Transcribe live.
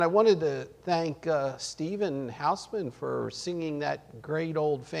I wanted to thank Stephen Hausman for singing that great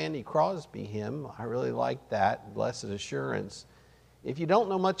old Fanny Crosby hymn. I really liked that, Blessed Assurance. If you don't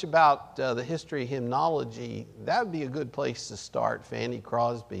know much about the history of hymnology, that would be a good place to start. Fanny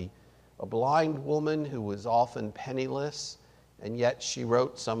Crosby, a blind woman who was often penniless, and yet she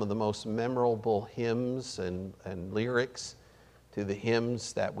wrote some of the most memorable hymns and lyrics to the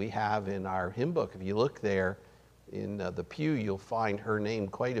hymns that we have in our hymn book. If you look there, in the pew, you'll find her name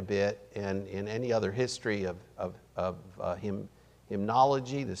quite a bit, and in any other history of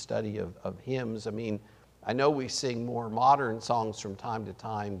hymnology, the study of hymns. I mean, I know we sing more modern songs from time to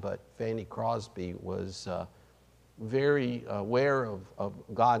time, but Fanny Crosby was very aware of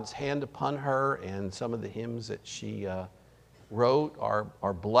God's hand upon her, and some of the hymns that she wrote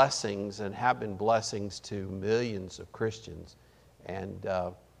are blessings and have been blessings to millions of Christians. And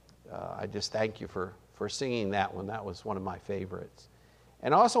I just thank you for singing that one. That was one of my favorites.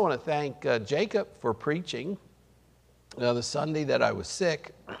 And I also want to thank Jacob for preaching. The Sunday that I was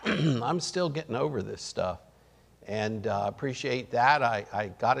sick, I'm still getting over this stuff. And appreciate that.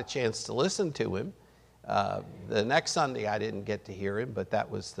 I got a chance to listen to him. The next Sunday I didn't get to hear him, but that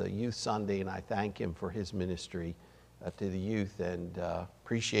was the Youth Sunday, and I thank him for his ministry to the youth and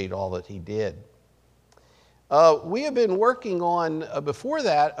appreciate all that he did. We have been working on, before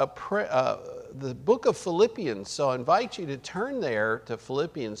that, the book of Philippians. So I invite you to turn there to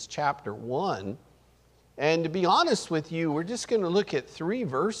Philippians chapter 1. And to be honest with you, we're just going to look at 3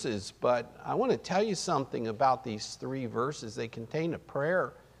 verses, but I want to tell you something about these 3 verses. They contain a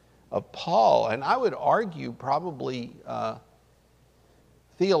prayer of Paul, and I would argue probably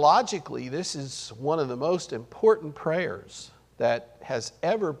theologically, this is one of the most important prayers that has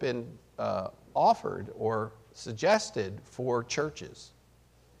ever been offered or suggested for churches.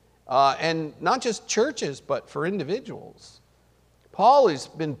 And not just churches, but for individuals. Paul has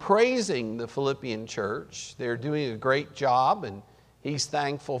been praising the Philippian church. They're doing a great job, and he's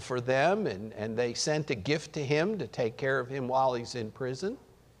thankful for them, and they sent a gift to him to take care of him while he's in prison.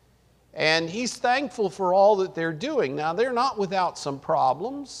 And he's thankful for all that they're doing. Now, they're not without some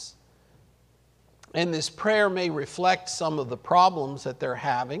problems, and this prayer may reflect some of the problems that they're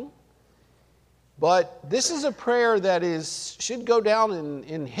having. But this is a prayer that should go down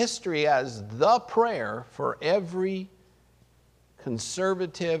in history as the prayer for every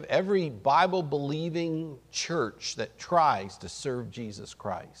conservative, every Bible-believing church that tries to serve Jesus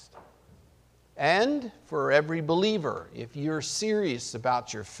Christ. And for every believer, if you're serious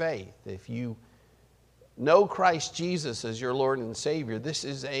about your faith, if you know Christ Jesus as your Lord and Savior, this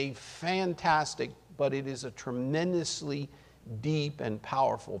is a fantastic, but it is a tremendously deep and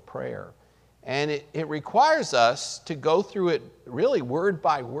powerful prayer. And it requires us to go through it really word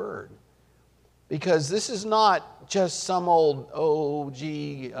by word. Because this is not just some old,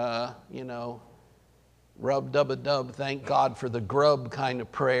 rub-dub-a-dub, thank God for the grub kind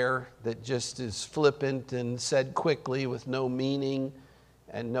of prayer that just is flippant and said quickly with no meaning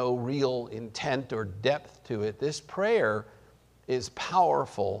and no real intent or depth to it. This prayer is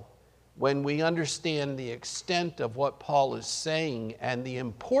powerful when we understand the extent of what Paul is saying and the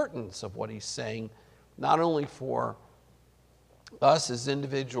importance of what he's saying, not only for us as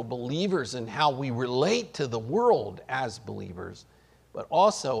individual believers and how we relate to the world as believers, but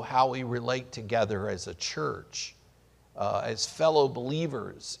also how we relate together as a church, as fellow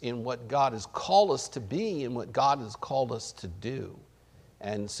believers in what God has called us to be and what God has called us to do.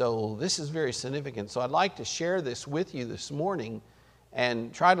 And so this is very significant. So I'd like to share this with you this morning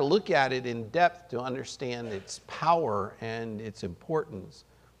and try to look at it in depth to understand its power and its importance,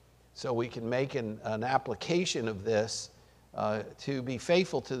 so we can make an application of this to be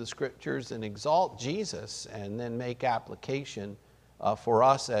faithful to the Scriptures and exalt Jesus, and then make application for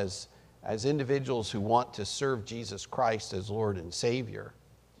us as individuals who want to serve Jesus Christ as Lord and Savior.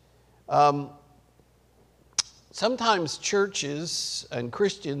 Sometimes churches and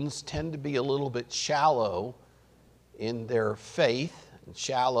Christians tend to be a little bit shallow in their faith, and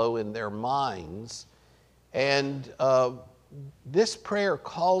shallow in their minds. And this prayer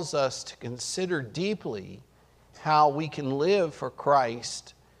calls us to consider deeply how we can live for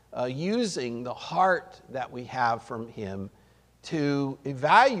Christ using the heart that we have from Him to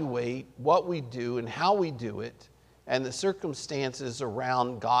evaluate what we do and how we do it and the circumstances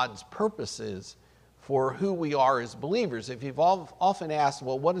around God's purposes for who we are as believers. If you've often asked,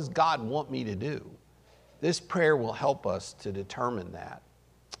 well, what does God want me to do? This prayer will help us to determine that.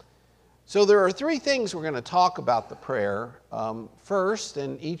 So there are 3 things we're going to talk about the prayer. First,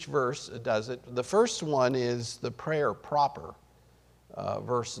 and each verse does it. The first one is the prayer proper,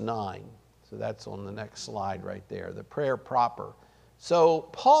 verse 9. So that's on the next slide right there, the prayer proper. So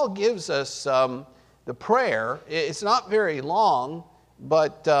Paul gives us the prayer. It's not very long,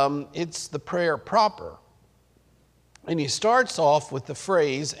 but it's the prayer proper. And he starts off with the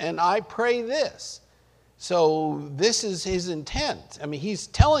phrase, "And I pray this." So this is his intent. I mean, he's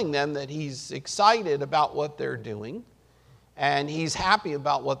telling them that he's excited about what they're doing, and he's happy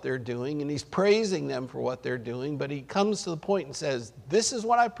about what they're doing, and he's praising them for what they're doing, but he comes to the point and says, "This is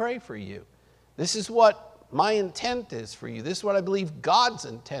what I pray for you. This is what my intent is for you. This is what I believe God's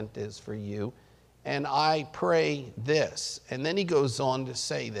intent is for you, and I pray this." And then he goes on to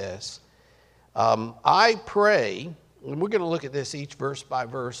say this, I pray, and we're going to look at this each verse by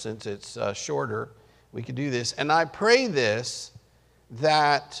verse since it's shorter. We can do this. "And I pray this,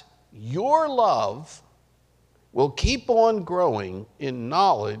 that your love will keep on growing in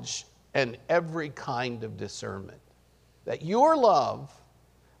knowledge and every kind of discernment." That your love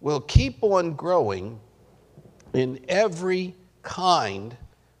will keep on growing in every kind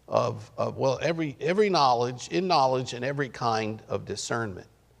of every knowledge, in knowledge and every kind of discernment.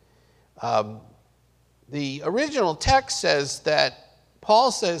 The original text says that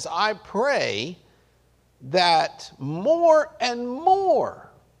Paul says, "I pray that more and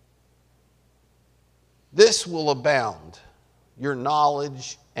more this will abound, your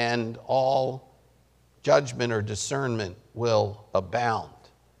knowledge and all judgment or discernment will abound."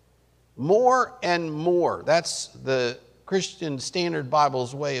 More and more. That's the Christian Standard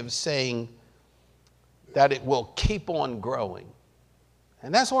Bible's way of saying that it will keep on growing.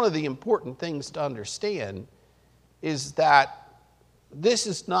 And that's one of the important things to understand, is that this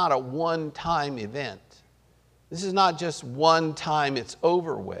is not a one-time event. This is not just one time it's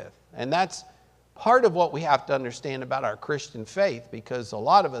over with. And that's part of what we have to understand about our Christian faith, because a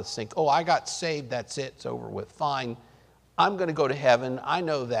lot of us think, "Oh, I got saved, that's it, it's over with, fine. I'm going to go to heaven, I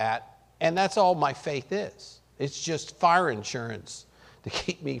know that, and that's all my faith is. It's just fire insurance to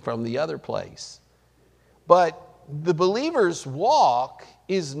keep me from the other place." But the believer's walk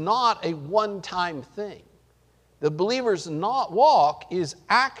is not a one-time thing. The believer's walk is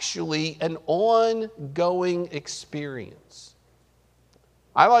actually an ongoing experience.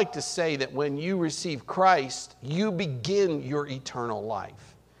 I like to say that when you receive Christ, you begin your eternal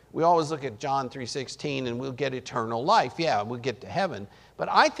life. We always look at John 3:16 and we'll get eternal life. Yeah, we'll get to heaven. But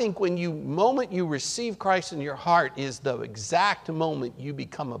I think moment you receive Christ in your heart is the exact moment you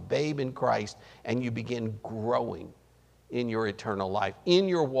become a babe in Christ and you begin growing in your eternal life, in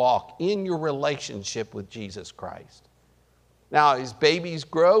your walk, in your relationship with Jesus Christ. Now, as babies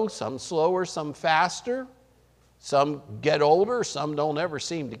grow, some slower, some faster, some get older, some don't ever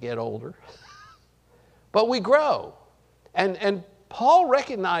seem to get older. But we grow. And Paul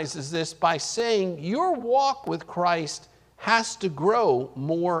recognizes this by saying your walk with Christ has to grow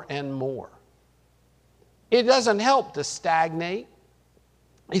more and more. It doesn't help to stagnate.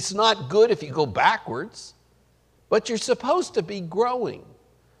 It's not good if you go backwards. But you're supposed to be growing.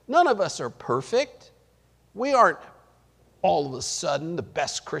 None of us are perfect. We aren't all of a sudden the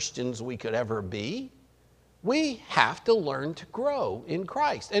best Christians we could ever be. We have to learn to grow in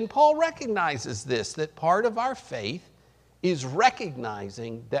Christ. And Paul recognizes this, that part of our faith is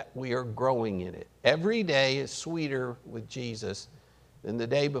recognizing that we are growing in it. Every day is sweeter with Jesus than the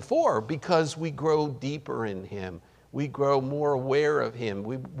day before because we grow deeper in Him. We grow more aware of Him.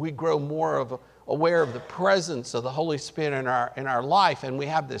 We grow more aware of the presence of the Holy Spirit in our life, and we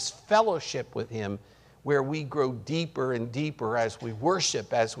have this fellowship with Him where we grow deeper and deeper as we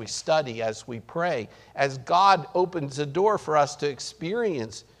worship, as we study, as we pray, as God opens the door for us to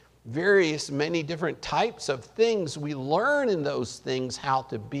experience many different types of things. We learn in those things how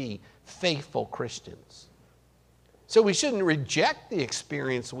to be faithful Christians. So we shouldn't reject the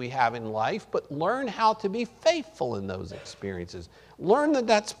experience we have in life, but learn how to be faithful in those experiences. Learn that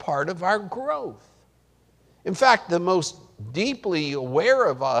that's part of our growth. In fact, the most deeply aware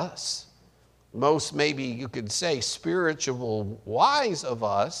of us, most maybe you could say spiritual wise of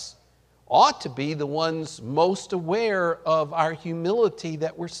us, ought to be the ones most aware of our humility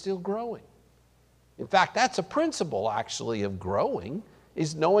that we're still growing. In fact, that's a principle actually of growing,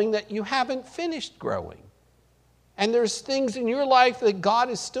 is knowing that you haven't finished growing. And there's things in your life that God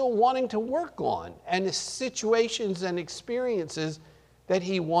is still wanting to work on, and situations and experiences that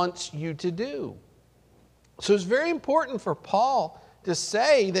He wants you to do. So it's very important for Paul to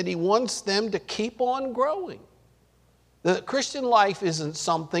say that he wants them to keep on growing. The Christian life isn't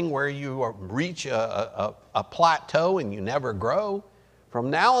something where you reach a plateau and you never grow. From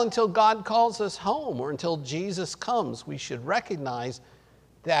now until God calls us home or until Jesus comes, we should recognize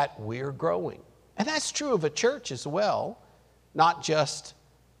that we're growing. And that's true of a church as well, not just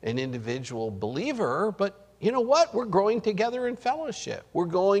an individual believer, but you know what? We're growing together in fellowship. We're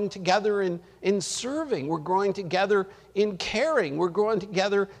growing together in serving. We're growing together in caring. We're growing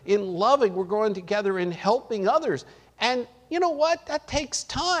together in loving. We're growing together in helping others. And you know what? That takes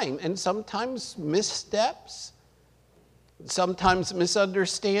time and sometimes missteps, sometimes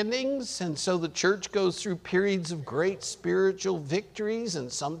misunderstandings. And so the church goes through periods of great spiritual victories,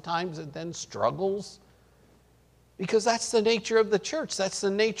 and sometimes it then struggles. Because that's the nature of the church. That's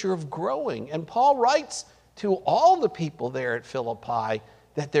the nature of growing. And Paul writes to all the people there at Philippi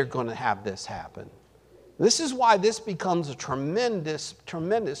that they're going to have this happen. This is why this becomes a tremendous,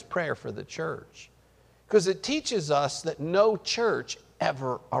 tremendous prayer for the church. Because it teaches us that no church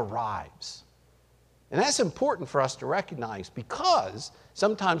ever arrives. And that's important for us to recognize, because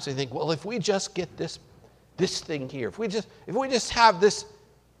sometimes we think, well, if we just get this thing here, if we just have this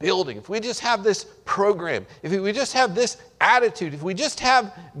building, if we just have this program, if we just have this attitude, if we just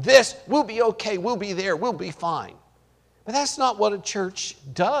have this, we'll be okay, we'll be there, we'll be fine. But that's not what a church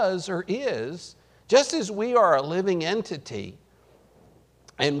does or is. Just as we are a living entity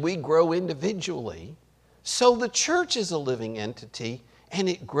and we grow individually, so the church is a living entity and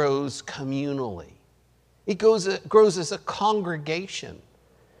it grows communally. It grows as a congregation.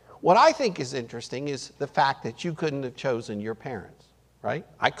 What I think is interesting is the fact that you couldn't have chosen your parents. Right?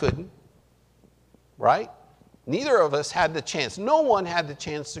 I couldn't. Right? Neither of us had the chance. No one had the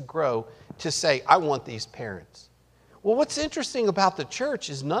chance to grow to say, I want these parents. Well, what's interesting about the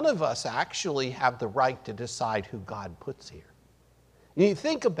church is none of us actually have the right to decide who God puts here. You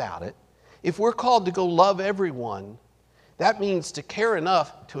think about it. If we're called to go love everyone, that means to care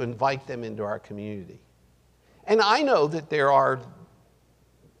enough to invite them into our community. And I know that there are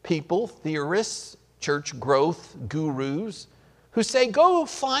people, theorists, church growth gurus, who say, go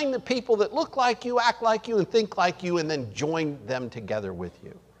find the people that look like you, act like you, and think like you, and then join them together with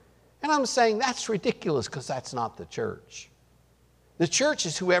you. And I'm saying that's ridiculous, because that's not the church. The church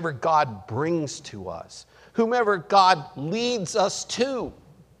is whoever God brings to us, whomever God leads us to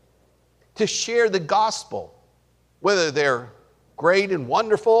share the gospel, whether they're great and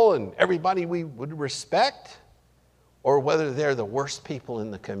wonderful and everybody we would respect, or whether they're the worst people in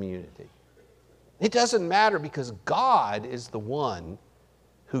the community. It doesn't matter, because God is the one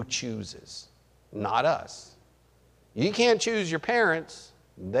who chooses, not us. You can't choose your parents.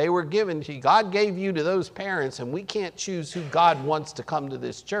 They were given to you. God gave you to those parents, and we can't choose who God wants to come to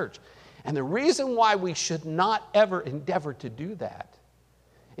this church. And the reason why we should not ever endeavor to do that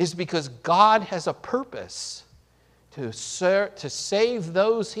is because God has a purpose to save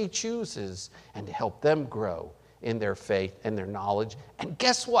those He chooses and to help them grow in their faith and their knowledge. And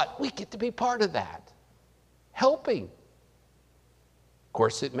guess what? We get to be part of that. Helping. Of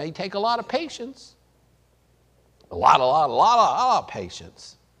course, it may take a lot of patience. A lot of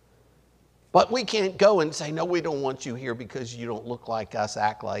patience. But we can't go and say, no, we don't want you here because you don't look like us,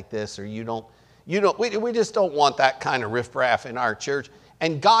 act like this, or we just don't want that kind of riffraff in our church.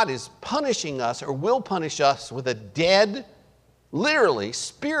 And God is punishing us, or will punish us, with a dead, literally,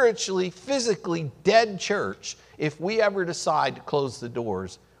 spiritually, physically dead church if we ever decide to close the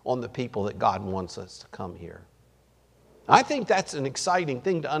doors on the people that God wants us to come here. I think that's an exciting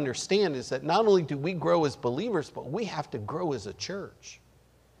thing to understand, is that not only do we grow as believers, but we have to grow as a church.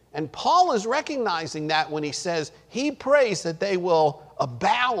 And Paul is recognizing that when he says he prays that they will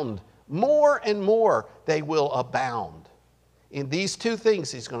abound, more and more they will abound in these two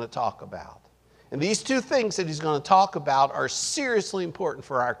things he's going to talk about. And these two things that he's going to talk about are seriously important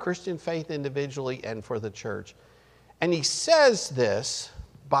for our Christian faith individually and for the church. And he says this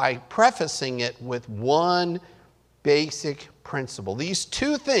by prefacing it with one basic principle. These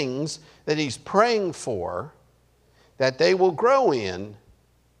two things that he's praying for, that they will grow in,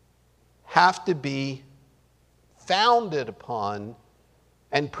 have to be founded upon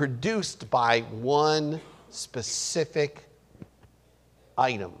and produced by one specific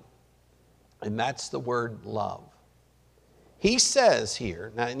item. And that's the word love. He says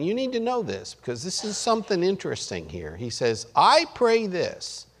here, now and you need to know this because this is something interesting here. He says, I pray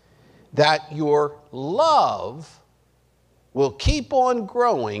this, that your love will keep on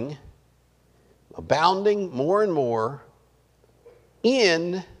growing, abounding more and more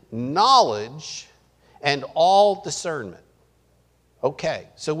in knowledge and all discernment. Okay,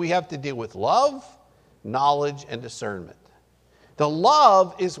 so we have to deal with love, knowledge, and discernment. The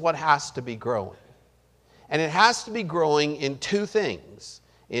love is what has to be growing. And it has to be growing in two things,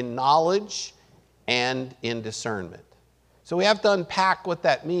 in knowledge and in discernment. So we have to unpack what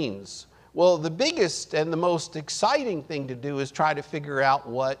that means. Well, the biggest and the most exciting thing to do is try to figure out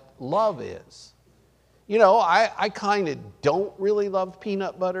what love is. You know, I kind of don't really love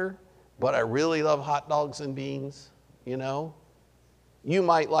peanut butter, but I really love hot dogs and beans, you know. You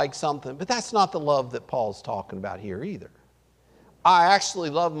might like something, but that's not the love that Paul's talking about here either. I actually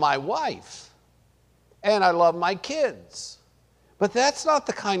love my wife, and I love my kids. But that's not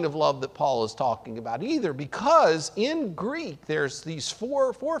the kind of love that Paul is talking about either, because in Greek, there's these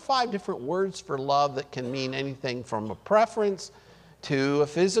four or five different words for love that can mean anything from a preference to a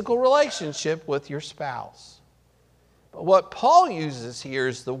physical relationship with your spouse. But what Paul uses here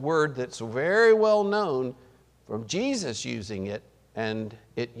is the word that's very well known from Jesus using it, and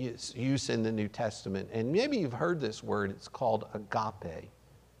it's used in the New Testament. And maybe you've heard this word. It's called agape.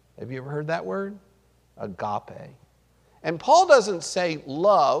 Have you ever heard that word? Agape. And Paul doesn't say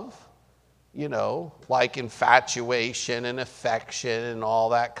love, you know, like infatuation and affection and all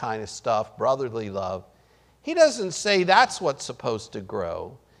that kind of stuff, brotherly love. He doesn't say that's what's supposed to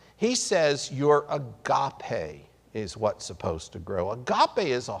grow. He says your agape is what's supposed to grow. Agape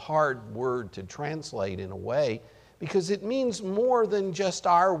is a hard word to translate in a way, because it means more than just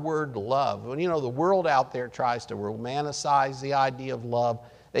our word love. You know, the world out there tries to romanticize the idea of love.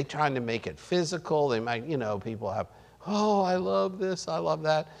 They're trying to make it physical. They might, you know, people have, oh, I love this, I love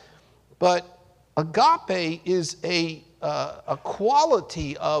that. But agape is a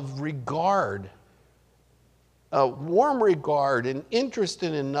quality of regard, a warm regard, an interest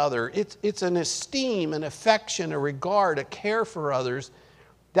in another. It's an esteem, an affection, a regard, a care for others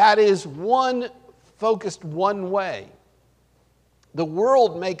that is focused one way. The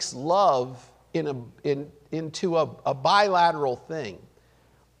world makes love into a bilateral thing.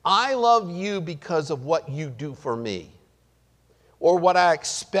 I love you because of what you do for me, or what I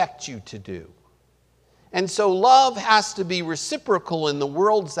expect you to do. And so love has to be reciprocal in the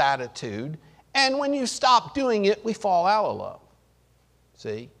world's attitude, and when you stop doing it, we fall out of love.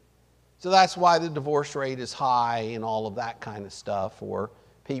 See? So that's why the divorce rate is high and all of that kind of stuff, or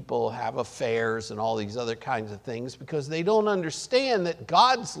people have affairs and all these other kinds of things, because they don't understand that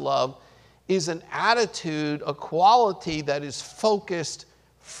God's love is an attitude, a quality that is focused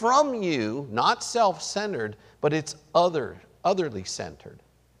from you, not self-centered, but it's otherly centered.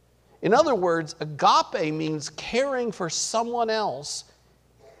 In other words, agape means caring for someone else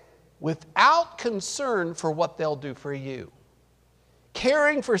without concern for what they'll do for you.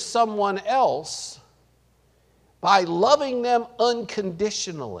 Caring for someone else by loving them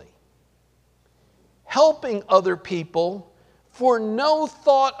unconditionally. Helping other people for no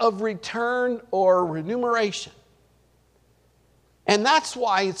thought of return or remuneration. And that's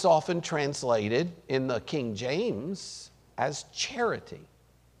why it's often translated in the King James as charity.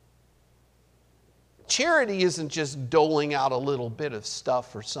 Charity isn't just doling out a little bit of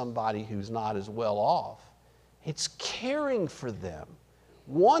stuff for somebody who's not as well off. It's caring for them,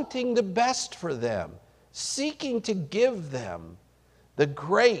 wanting the best for them, seeking to give them the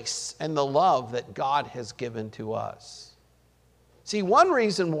grace and the love that God has given to us. See, one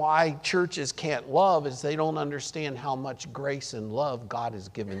reason why churches can't love is they don't understand how much grace and love God has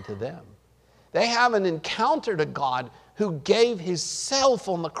given to them. They haven't encountered a God who gave His self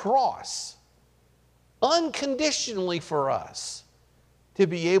on the cross unconditionally for us to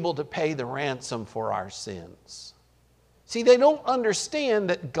be able to pay the ransom for our sins. See, they don't understand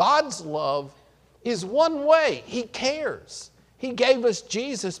that God's love is one way. He cares. He gave us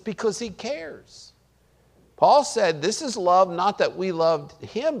Jesus because He cares. Paul said, this is love, not that we loved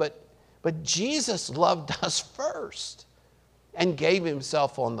Him, but Jesus loved us first and gave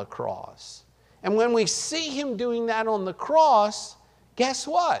Himself on the cross. And when we see Him doing that on the cross, guess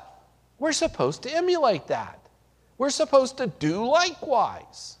what? We're supposed to emulate that. We're supposed to do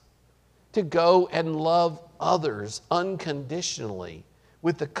likewise, to go and love others unconditionally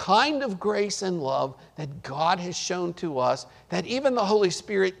with the kind of grace and love that God has shown to us, that even the Holy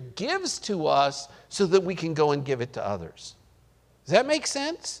Spirit gives to us so that we can go and give it to others. Does that make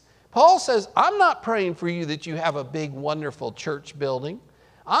sense? Paul says, I'm not praying for you that you have a big, wonderful church building.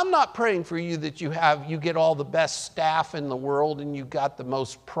 I'm not praying for you that you get all the best staff in the world and you got the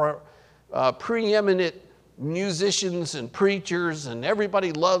most preeminent musicians and preachers and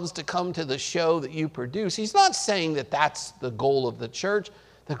everybody loves to come to the show that you produce. He's not saying that that's the goal of the church.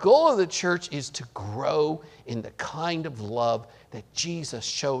 The goal of the church is to grow in the kind of love that Jesus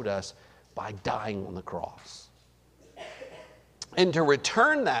showed us by dying on the cross. And to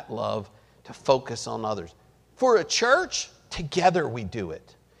return that love to focus on others. For a church, together we do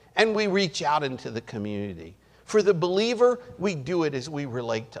it. And we reach out into the community. For the believer, we do it as we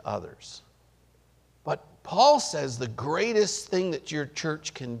relate to others. But Paul says the greatest thing that your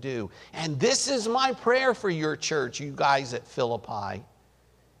church can do, and this is my prayer for your church, you guys at Philippi,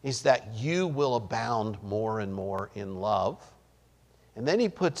 is that you will abound more and more in love, And then he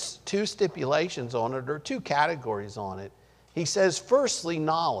puts two stipulations on it, or two categories on it. He says, firstly,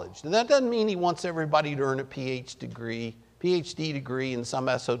 knowledge. And that doesn't mean he wants everybody to earn a PhD degree in some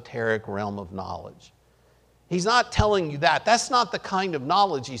esoteric realm of knowledge. He's not telling you that. That's not the kind of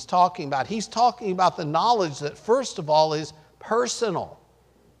knowledge he's talking about. He's talking about the knowledge that, first of all, is personal.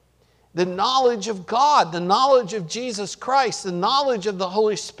 The knowledge of God, the knowledge of Jesus Christ, the knowledge of the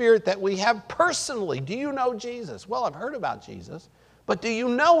Holy Spirit that we have personally. Do you know Jesus? Well, I've heard about Jesus, but do you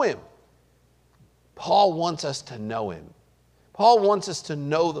know him? Paul wants us to know him. Paul wants us to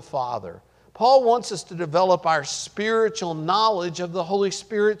know the Father. Paul wants us to develop our spiritual knowledge of the Holy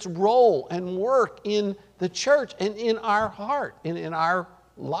Spirit's role and work in the church and in our heart and in our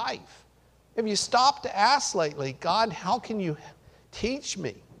life. Have you stopped to ask lately, God, how can you teach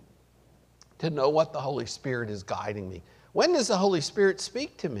me to know what the Holy Spirit is guiding me? When does the Holy Spirit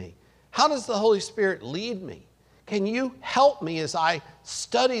speak to me? How does the Holy Spirit lead me? Can you help me as I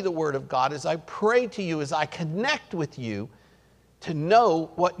study the Word of God, as I pray to you, as I connect with you, to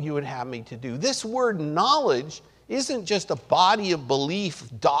know what you would have me to do? This word knowledge isn't just a body of belief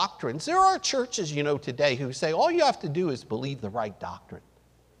doctrines. There are churches, today who say all you have to do is believe the right doctrine.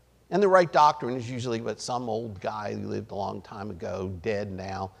 And the right doctrine is usually what some old guy who lived a long time ago, dead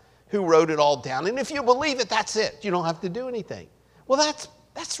now, who wrote it all down. And if you believe it, that's it. You don't have to do anything. Well,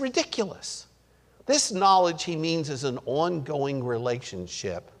 that's ridiculous. This knowledge, he means, is an ongoing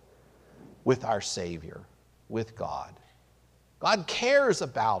relationship with our Savior, with God. God cares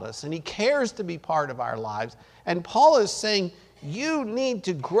about us, and he cares to be part of our lives. And Paul is saying, you need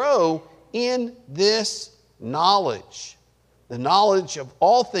to grow in this knowledge. The knowledge of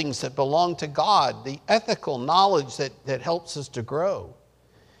all things that belong to God, the ethical knowledge that helps us to grow.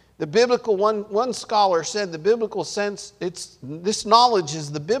 The biblical, one scholar said, the biblical sense, this knowledge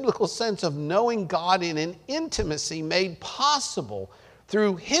is the biblical sense of knowing God in an intimacy made possible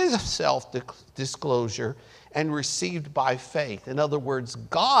through his self-disclosure and received by faith. In other words,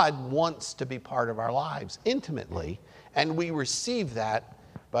 God wants to be part of our lives intimately, and we receive that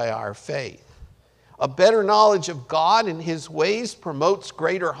by our faith. A better knowledge of God and his ways promotes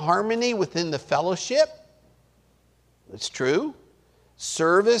greater harmony within the fellowship. It's true.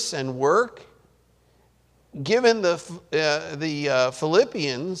 Service and work. Given the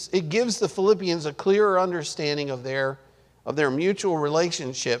Philippians, it gives the Philippians a clearer understanding of their mutual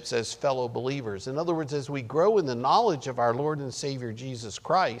relationships as fellow believers. In other words, as we grow in the knowledge of our Lord and Savior Jesus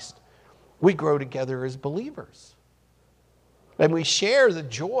Christ, we grow together as believers. And we share the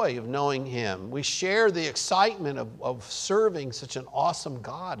joy of knowing him. We share the excitement of serving such an awesome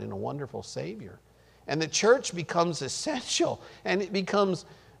God and a wonderful Savior. And the church becomes essential, and it becomes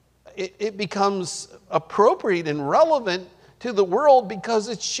appropriate and relevant to the world because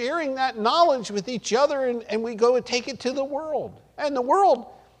it's sharing that knowledge with each other, and we go and take it to the world. And the world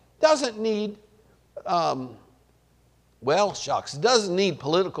doesn't need, it doesn't need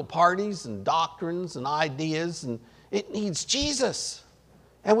political parties and doctrines and ideas, and it needs Jesus.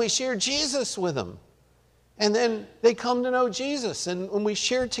 And we share Jesus with them. And then they come to know Jesus. And when we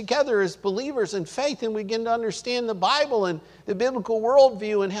share together as believers in faith and we begin to understand the Bible and the biblical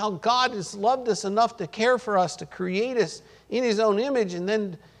worldview and how God has loved us enough to care for us, to create us in his own image, and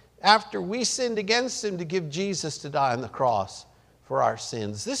then after we sinned against him, to give Jesus to die on the cross for our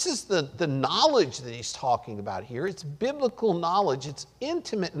sins. This is the knowledge that he's talking about here. It's biblical knowledge. It's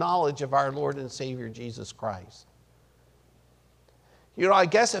intimate knowledge of our Lord and Savior Jesus Christ. I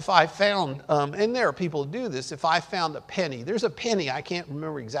guess if I found, and there are people who do this, if I found a penny, there's a penny, I can't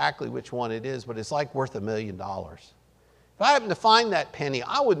remember exactly which one it is, but it's like worth $1 million. If I happened to find that penny,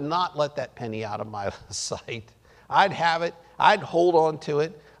 I would not let that penny out of my sight. I'd have it, I'd hold on to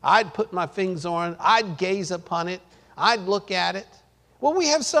it, I'd put my fingers on it, I'd gaze upon it, I'd look at it. Well, we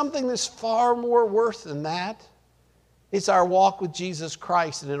have something that's far more worth than that. It's our walk with Jesus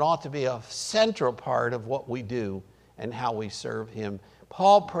Christ, and it ought to be a central part of what we do and how we serve him.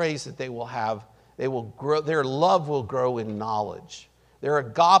 Paul prays that their love will grow in knowledge. Their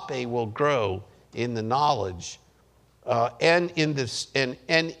agape will grow in the knowledge and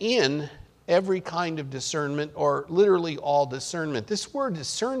in every kind of discernment, or literally all discernment. This word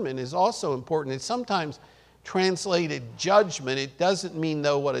discernment is also important. It's sometimes translated judgment. It doesn't mean,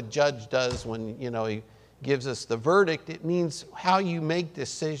 though, what a judge does when he gives us the verdict. It means how you make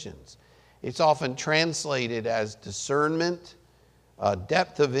decisions. It's often translated as discernment,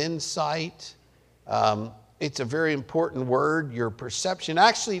 depth of insight. It's a very important word, your perception.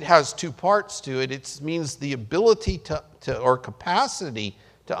 Actually, it has two parts to it. It means the ability to or capacity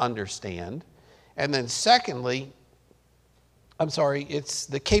to understand. And then secondly, it's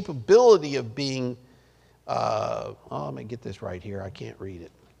the capability of being let me get this right here. I can't read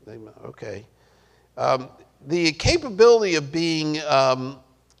it. Okay. The capability of being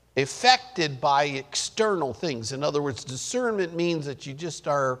affected by external things. In other words, discernment means that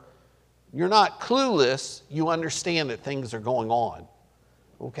you're not clueless, you understand that things are going on.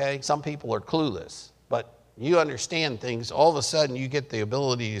 Okay? Some people are clueless, but you understand things. All of a sudden, you get the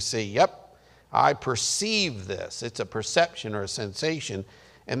ability to say, yep, I perceive this. It's a perception or a sensation.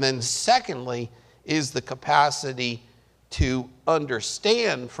 And then secondly, is the capacity to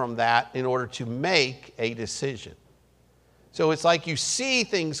understand from that in order to make a decision. So it's like you see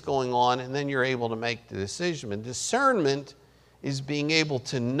things going on and then you're able to make the decision. And discernment is being able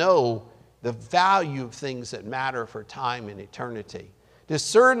to know the value of things that matter for time and eternity.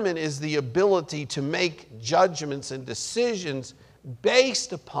 Discernment is the ability to make judgments and decisions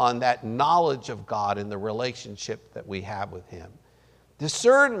based upon that knowledge of God and the relationship that we have with Him.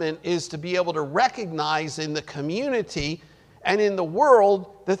 Discernment is to be able to recognize in the community and in the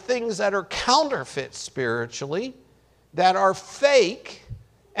world the things that are counterfeit spiritually, that are fake,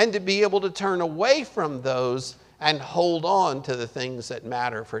 and to be able to turn away from those and hold on to the things that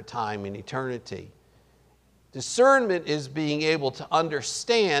matter for time and eternity. Discernment is being able to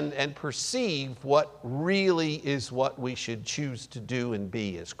understand and perceive what really is what we should choose to do and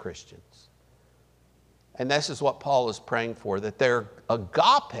be as Christians. And this is what Paul is praying for, that their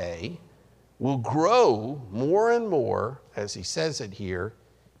agape will grow more and more, as he says it here,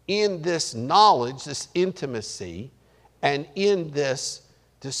 in this knowledge, this intimacy, and in this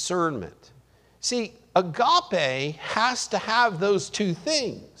discernment. See, agape has to have those two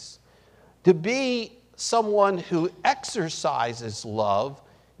things. To be someone who exercises love,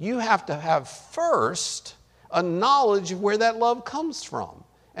 you have to have first a knowledge of where that love comes from.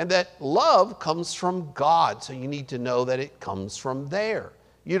 And that love comes from God, so you need to know that it comes from there.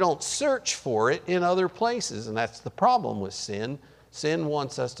 You don't search for it in other places, and that's the problem with sin. Sin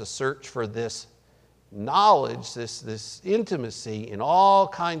wants us to search for this knowledge, this intimacy in all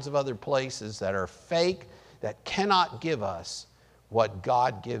kinds of other places that are fake, that cannot give us what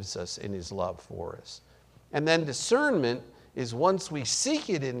God gives us in His love for us. And then discernment is once we seek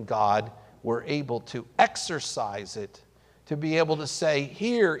it in God, we're able to exercise it, to be able to say,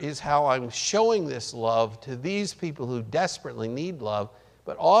 here is how I'm showing this love to these people who desperately need love,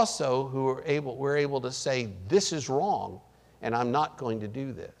 but also we're able to say, this is wrong, and I'm not going to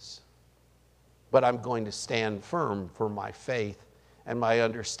do this. But I'm going to stand firm for my faith and my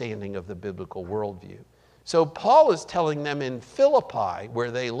understanding of the biblical worldview. So Paul is telling them in Philippi,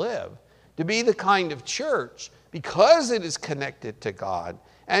 where they live, to be the kind of church, because it is connected to God,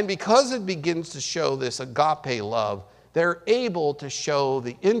 and because it begins to show this agape love, they're able to show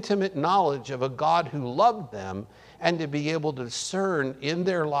the intimate knowledge of a God who loved them, and to be able to discern in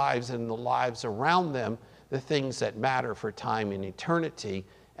their lives and the lives around them the things that matter for time and eternity,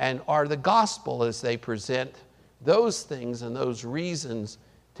 and are the gospel as they present those things and those reasons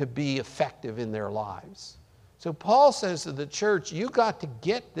to be effective in their lives. So Paul says to the church, you got to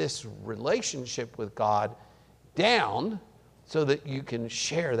get this relationship with God down so that you can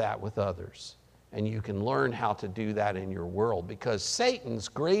share that with others. And you can learn how to do that in your world, because Satan's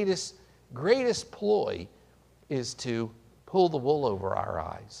greatest ploy is to pull the wool over our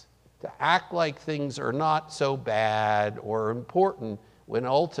eyes, to act like things are not so bad or important, when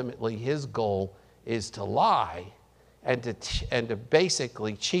ultimately his goal is to lie and to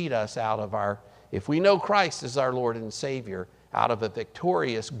basically cheat us out of our, if we know Christ as our Lord and Savior, out of a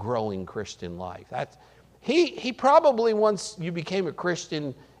victorious, growing Christian life. He probably, once you became a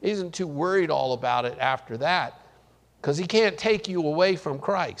Christian, isn't too worried all about it after that, because he can't take you away from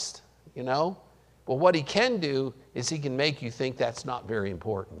Christ, you know? But what he can do is he can make you think that's not very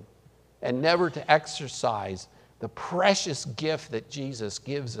important, and never to exercise the precious gift that Jesus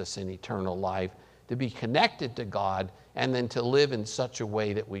gives us in eternal life, to be connected to God, and then to live in such a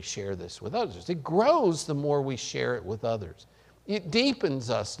way that we share this with others. It grows the more we share it with others. It deepens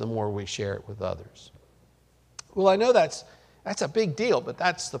us the more we share it with others. Well, I know that's a big deal, but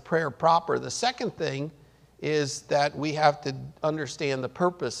that's the prayer proper. The second thing is that we have to understand the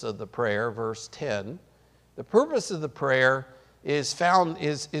purpose of the prayer, verse 10. The purpose of the prayer is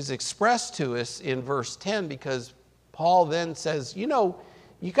expressed to us in verse 10, because Paul then says, you know,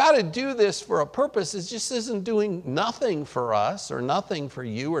 you got to do this for a purpose. It just isn't doing nothing for us or nothing for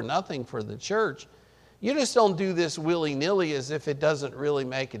you or nothing for the church. You just don't do this willy-nilly as if it doesn't really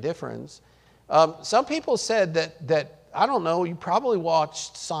make a difference. Some people said that, I don't know, you probably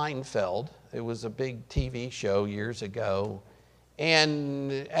watched Seinfeld. It was a big TV show years ago.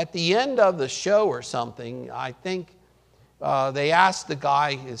 And at the end of the show or something, I think they asked the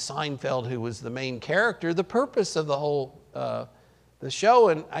guy, Seinfeld, who was the main character, the purpose of the whole the show,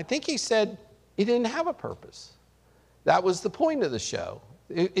 and I think he said he didn't have a purpose. That was the point of the show.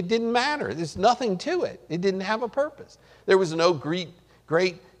 It didn't matter. There's nothing to it. It didn't have a purpose. There was no great,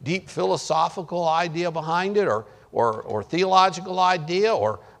 deep philosophical idea behind it, or theological idea,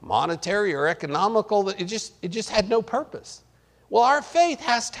 or monetary or economical. It just had no purpose. Well, our faith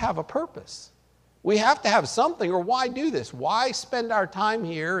has to have a purpose. We have to have something, or why do this? Why spend our time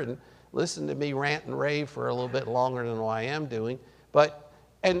here and listen to me rant and rave for a little bit longer than what I am doing? But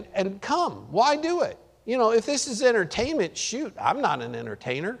and come, why do it? You know, if this is entertainment, shoot, I'm not an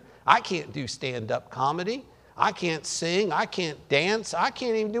entertainer. I can't do stand-up comedy. I can't sing. I can't dance. I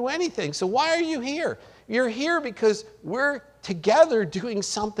can't even do anything. So why are you here? You're here because we're together doing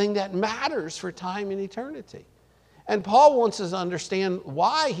something that matters for time and eternity. And Paul wants us to understand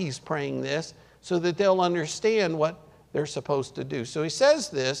why he's praying this so that they'll understand what they're supposed to do. So he says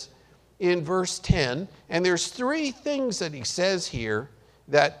this in verse 10, and there's three things that he says here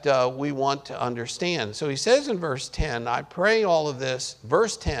that we want to understand. So he says in verse 10, I pray all of this,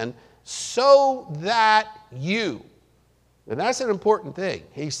 verse 10, so that you, and that's an important thing.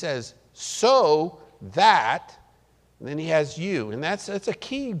 He says, so that, and then he has you, and that's a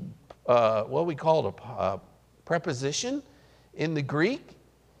key, what we call a preposition in the Greek.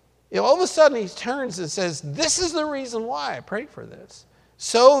 All of a sudden he turns and says, this is the reason why I pray for this,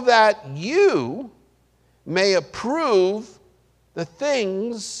 so that you may approve the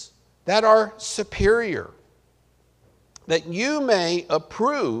things that are superior, that you may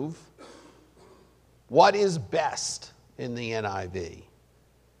approve what is best in the NIV.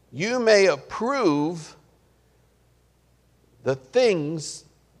 You may approve the things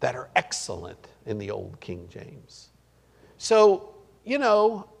that are excellent in the old King James. So, you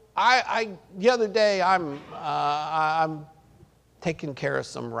know, the other day I'm taking care of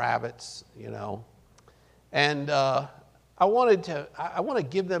some rabbits, you know, and I want to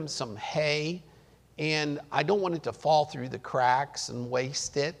give them some hay, and I don't want it to fall through the cracks and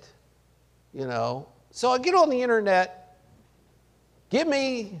waste it, you know. So I get on the internet, give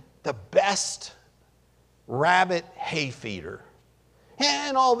me the best rabbit hay feeder,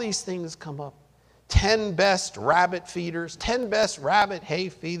 and all these things come up. 10 best rabbit feeders, 10 best rabbit hay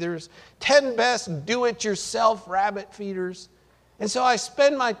feeders, 10 best do-it-yourself rabbit feeders. And so I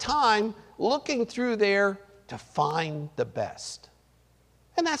spend my time looking through there to find the best.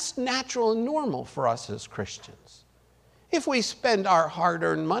 And that's natural and normal for us as Christians. If we spend our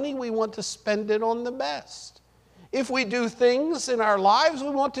hard-earned money, we want to spend it on the best. If we do things in our lives, we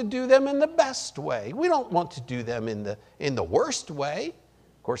want to do them in the best way. We don't want to do them in the worst way.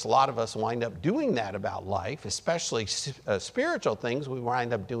 Of course, a lot of us wind up doing that about life, especially spiritual things. We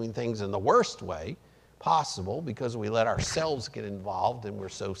wind up doing things in the worst way possible because we let ourselves get involved and we're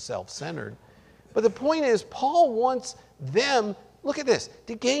so self-centered. But the point is, Paul wants them, look at this,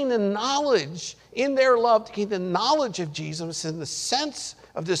 to gain the knowledge in their love, to gain the knowledge of Jesus in the sense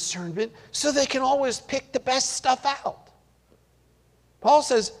of discernment so they can always pick the best stuff out. Paul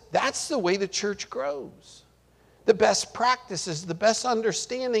says that's the way the church grows. The best practices, the best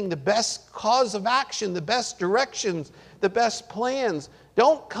understanding, the best cause of action, the best directions, the best plans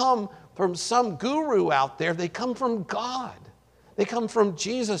don't come from some guru out there. They come from God. They come from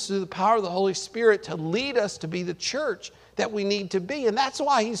Jesus through the power of the Holy Spirit to lead us to be the church that we need to be. And that's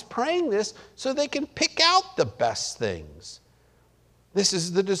why he's praying this, so they can pick out the best things. This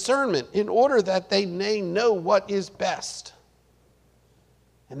is the discernment in order that they may know what is best.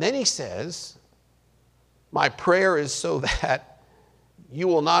 And then he says, my prayer is so that you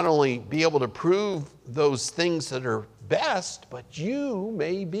will not only be able to prove those things that are best, but you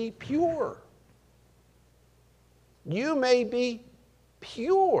may be pure. You may be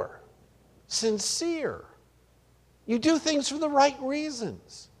pure, sincere. You do things for the right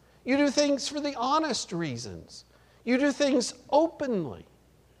reasons. You do things for the honest reasons. You do things openly.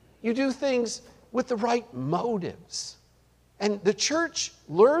 You do things with the right motives. And the church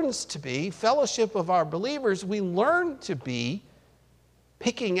learns to be, fellowship of our believers, we learn to be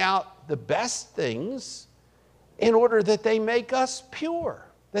picking out the best things in order that they make us pure,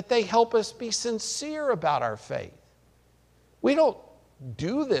 that they help us be sincere about our faith. We don't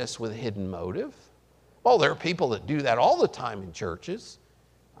do this with a hidden motive. Oh, there are people that do that all the time in churches.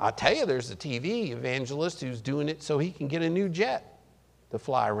 I'll tell you, there's a TV evangelist who's doing it so he can get a new jet to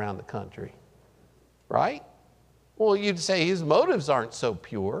fly around the country, right? Well, you'd say his motives aren't so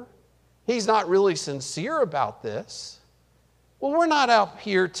pure. He's not really sincere about this. Well, we're not out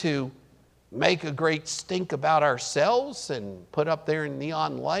here to make a great stink about ourselves and put up there in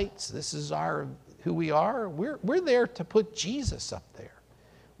neon lights. This is our who we are? We're there to put Jesus up there.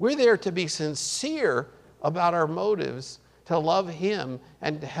 We're there to be sincere about our motives, to love him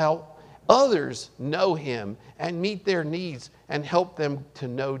and to help others know him and meet their needs and help them to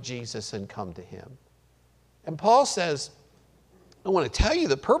know Jesus and come to him. And Paul says, I want to tell you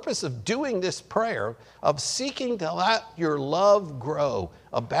the purpose of doing this prayer, of seeking to let your love grow,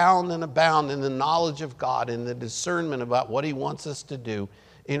 abound and abound in the knowledge of God and the discernment about what he wants us to do,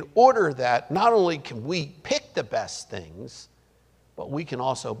 in order that not only can we pick the best things, but we can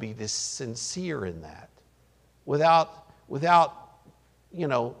also be this sincere in that without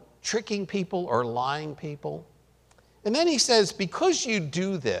tricking people or lying people. And then he says, because you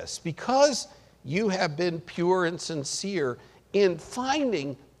do this, because you have been pure and sincere in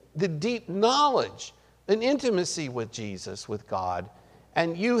finding the deep knowledge and intimacy with Jesus, with God,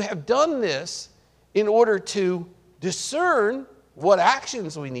 and you have done this in order to discern what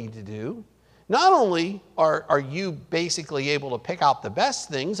actions we need to do, not only are you basically able to pick out the best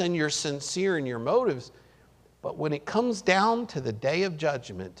things and you're sincere in your motives, but when it comes down to the day of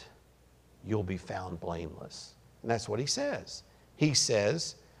judgment, you'll be found blameless. And that's what he says. He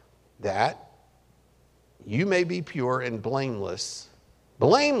says that you may be pure and blameless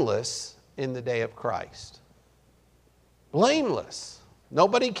in the day of Christ. Blameless.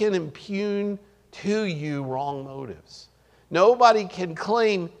 Nobody can impugn to you wrong motives. Nobody can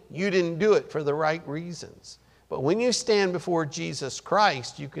claim you didn't do it for the right reasons. But when you stand before Jesus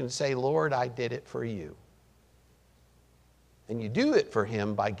Christ, you can say, Lord, I did it for you. And you do it for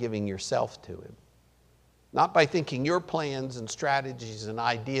him by giving yourself to him. Not by thinking your plans and strategies and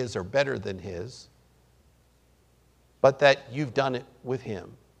ideas are better than his, but that you've done it with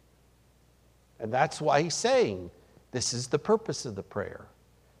him. And that's why he's saying this is the purpose of the prayer.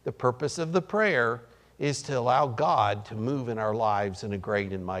 The purpose of the prayer is to allow God to move in our lives in a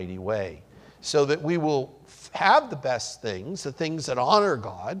great and mighty way, so that we will have the best things, the things that honor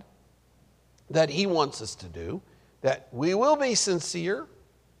God, that he wants us to do, that we will be sincere,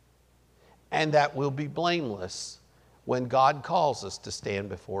 and that we'll be blameless when God calls us to stand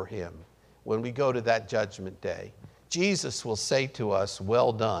before him, when we go to that judgment day. Jesus will say to us,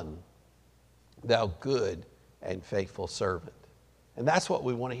 well done, thou good and faithful servant. And that's what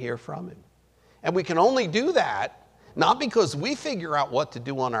we want to hear from him. And we can only do that, not because we figure out what to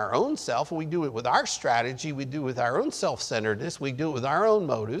do on our own self, we do it with our strategy, we do it with our own self-centeredness, we do it with our own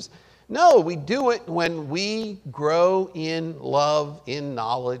motives. No, we do it when we grow in love, in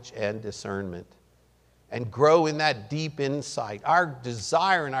knowledge and discernment, and grow in that deep insight. Our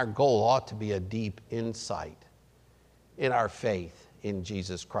desire and our goal ought to be a deep insight in our faith in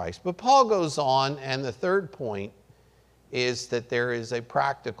Jesus Christ. But Paul goes on, and the third point is that there is a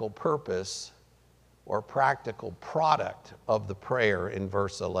practical purpose or practical product of the prayer in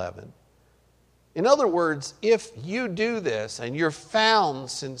verse 11. In other words, if you do this and you're found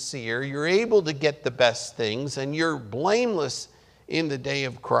sincere, you're able to get the best things, and you're blameless in the day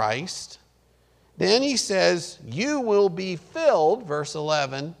of Christ, then he says, you will be filled, verse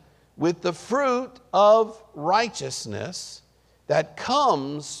 11, with the fruit of righteousness that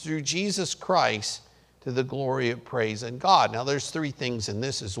comes through Jesus Christ to the glory of praise in God. Now there's three things in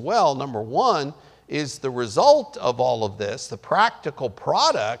this as well. Number one is the result of all of this, the practical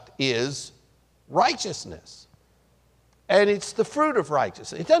product is righteousness. And it's the fruit of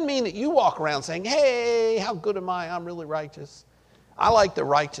righteousness. It doesn't mean that you walk around saying, hey, how good am I? I'm really righteous. I like the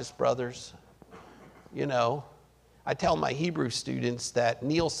righteous brothers. You know, I tell my Hebrew students that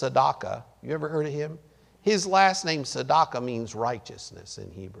Neil Sedaka, you ever heard of him? His last name Sedaka means righteousness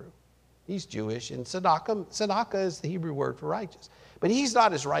in Hebrew. He's Jewish, and Sedaka is the Hebrew word for righteous. But he's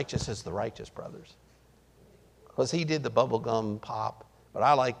not as righteous as the righteous brothers, because he did the bubblegum pop, but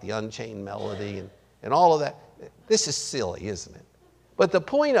I like the Unchained Melody and all of that. This is silly, isn't it? But the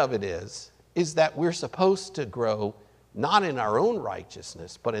point of it is that we're supposed to grow not in our own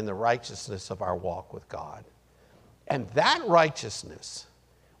righteousness, but in the righteousness of our walk with God. And that righteousness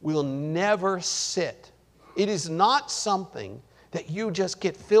will never sit. It is not something that you just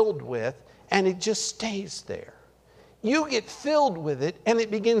get filled with and it just stays there. You get filled with it and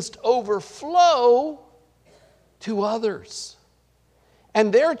it begins to overflow to others.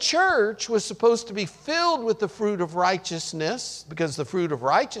 And their church was supposed to be filled with the fruit of righteousness, because the fruit of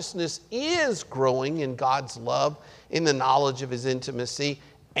righteousness is growing in God's love, in the knowledge of his intimacy,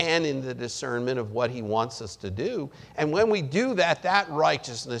 and in the discernment of what he wants us to do. And when we do that, that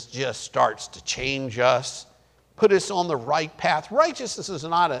righteousness just starts to change us, put us on the right path. Righteousness is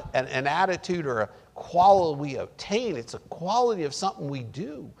not an attitude or a quality we obtain. It's a quality of something we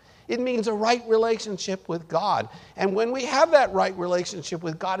do. It means a right relationship with God. And when we have that right relationship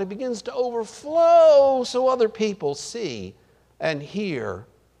with God, it begins to overflow so other people see and hear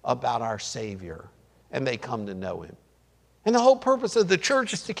about our Savior, and they come to know him. And the whole purpose of the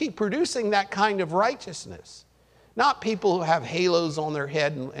church is to keep producing that kind of righteousness. Not people who have halos on their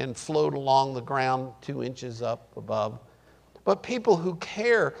head and float along the ground 2 inches up above, but people who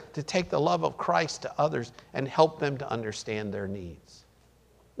care to take the love of Christ to others and help them to understand their needs.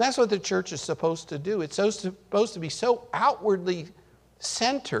 That's what the church is supposed to do. It's supposed to be so outwardly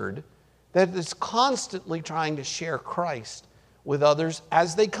centered that it's constantly trying to share Christ with others.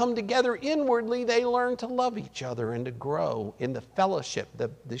 As they come together inwardly, they learn to love each other and to grow in the fellowship,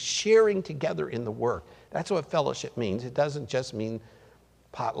 the sharing together in the work. That's what fellowship means. It doesn't just mean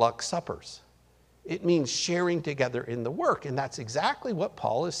potluck suppers. It means sharing together in the work, and that's exactly what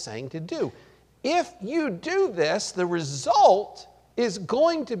Paul is saying to do. If you do this, the result is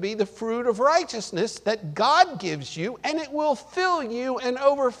going to be the fruit of righteousness that God gives you, and it will fill you and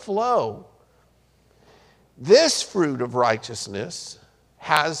overflow. This fruit of righteousness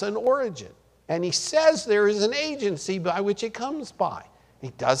has an origin, and he says there is an agency by which it comes by.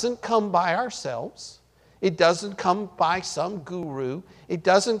 It doesn't come by ourselves. It doesn't come by some guru. It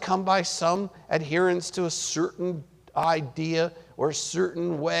doesn't come by some adherence to a certain idea or a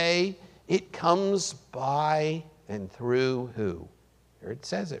certain way. It comes by and through who? Here it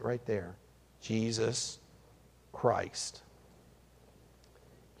says it right there. Jesus Christ.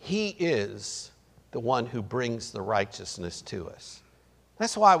 He is the one who brings the righteousness to us.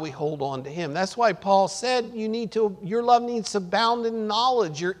 That's why we hold on to him. That's why Paul said your love needs to abound in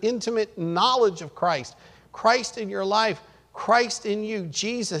knowledge, your intimate knowledge of Christ. Christ in your life, Christ in you,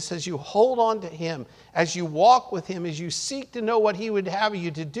 Jesus, as you hold on to him, as you walk with him, as you seek to know what he would have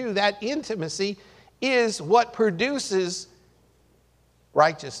you to do, that intimacy is what produces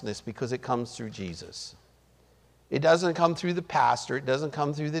righteousness, because it comes through Jesus. It doesn't come through the pastor. It doesn't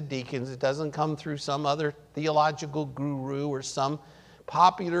come through the deacons. It doesn't come through some other theological guru or some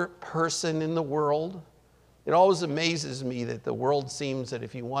popular person in the world. It always amazes me that the world seems that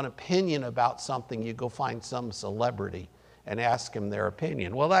if you want opinion about something, you go find some celebrity and ask him their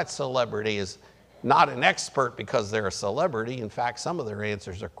opinion. Well, that celebrity is not an expert because they're a celebrity. In fact, some of their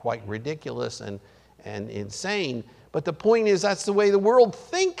answers are quite ridiculous and insane. But the point is, that's the way the world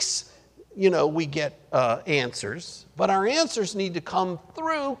thinks, we get answers. But our answers need to come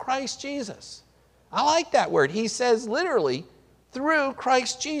through Christ Jesus. I like that word. He says literally, through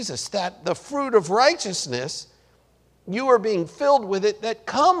Christ Jesus, that the fruit of righteousness, you are being filled with it, that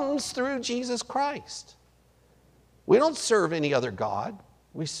comes through Jesus Christ. We don't serve any other God.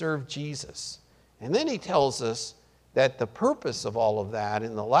 We serve Jesus. And then he tells us that the purpose of all of that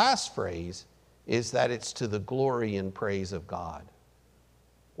in the last phrase is that it's to the glory and praise of God.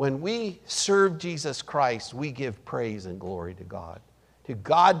 When we serve Jesus Christ, we give praise and glory to God. To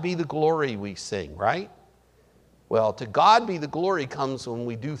God be the glory, we sing, right? Well, to God be the glory comes when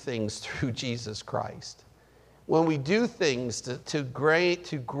we do things through Jesus Christ. When we do things to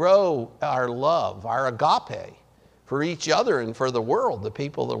grow our love, our agape, for each other and for the world, the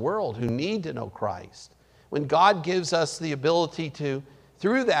people of the world who need to know Christ. When God gives us the ability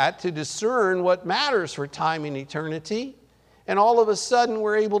through that, to discern what matters for time and eternity. And all of a sudden,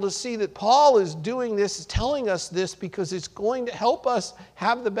 we're able to see that Paul is doing this, is telling us this, because it's going to help us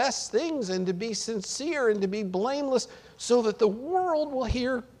have the best things and to be sincere and to be blameless, so that the world will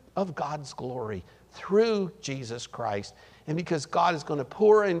hear of God's glory through Jesus Christ. And because God is going to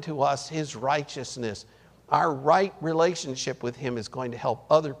pour into us his righteousness, our right relationship with him is going to help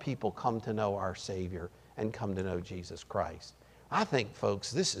other people come to know our Savior and come to know Jesus Christ. I think,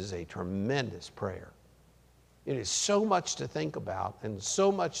 folks, this is a tremendous prayer. It is so much to think about and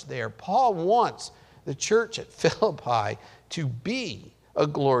so much there. Paul wants the church at Philippi to be a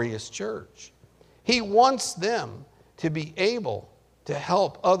glorious church. He wants them to be able to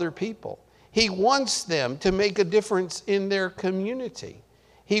help other people. He wants them to make a difference in their community.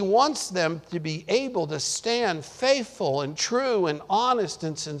 He wants them to be able to stand faithful and true and honest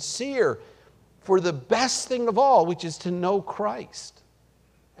and sincere for the best thing of all, which is to know Christ,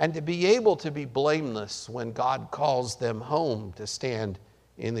 and to be able to be blameless when God calls them home to stand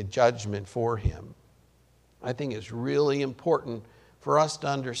in the judgment for him. I think it's really important for us to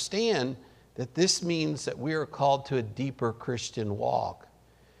understand that this means that we are called to a deeper Christian walk,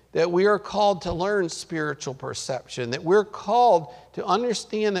 that we are called to learn spiritual perception, that we're called to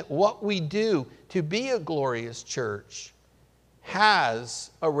understand that what we do to be a glorious church has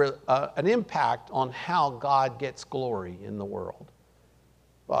an impact on how God gets glory in the world.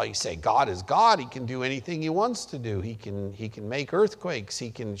 Well, you say God is God. He can do anything he wants to do. He can make earthquakes.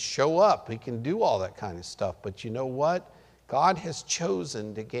 He can show up. He can do all that kind of stuff. But you know what? God has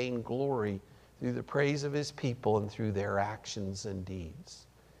chosen to gain glory through the praise of his people and through their actions and deeds.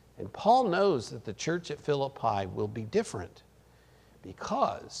 And Paul knows that the church at Philippi will be different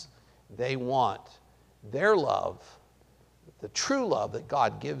because they want their love, the true love that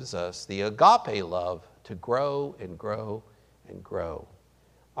God gives us, the agape love, to grow and grow and grow.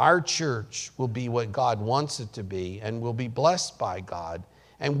 Our church will be what God wants it to be and will be blessed by God.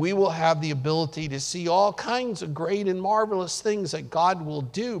 And we will have the ability to see all kinds of great and marvelous things that God will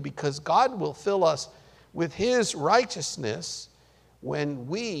do, because God will fill us with his righteousness when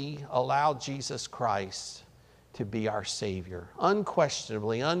we allow Jesus Christ to be our Savior,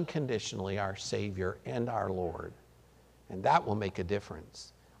 unquestionably, unconditionally our Savior and our Lord. And that will make a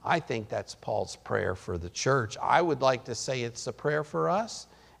difference. I think that's Paul's prayer for the church. I would like to say it's a prayer for us,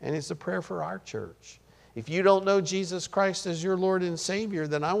 and it's a prayer for our church. If you don't know Jesus Christ as your Lord and Savior,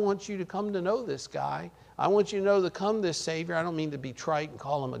 then I want you to come to know this guy. I want you to know to come this Savior. I don't mean to be trite and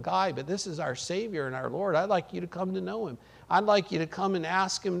call him a guy, but this is our Savior and our Lord. I'd like you to come to know him. I'd like you to come and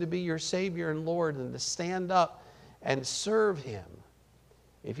ask him to be your Savior and Lord and to stand up and serve him.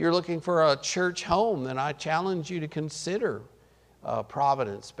 If you're looking for a church home, then I challenge you to consider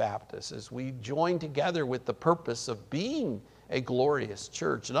Providence Baptist as we join together with the purpose of being a glorious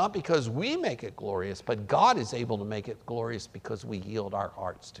church, not because we make it glorious, but God is able to make it glorious because we yield our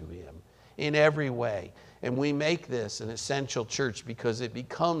hearts to him in every way. And we make this an essential church because it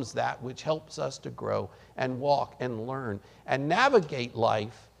becomes that which helps us to grow and walk and learn and navigate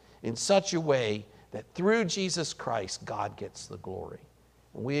life in such a way that through Jesus Christ, God gets the glory.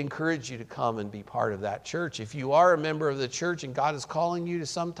 And we encourage you to come and be part of that church. If you are a member of the church and God is calling you to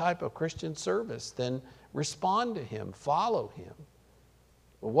some type of Christian service, then respond to him, follow him.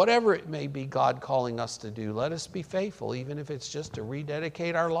 Whatever it may be God calling us to do, let us be faithful, even if it's just to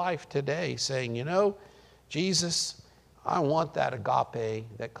rededicate our life today, saying, you know, Jesus, I want that agape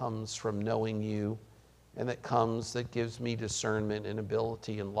that comes from knowing you and that gives me discernment and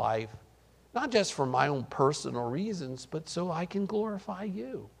ability in life, not just for my own personal reasons, but so I can glorify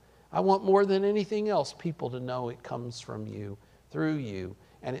you. I want more than anything else people to know it comes from you, through you,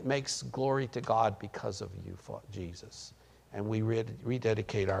 and it makes glory to God because of you, Jesus. And we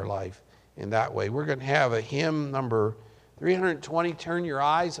rededicate our life in that way. We're going to have a hymn number 320, Turn Your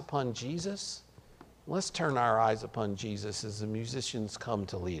Eyes Upon Jesus. Let's turn our eyes upon Jesus as the musicians come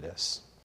to lead us.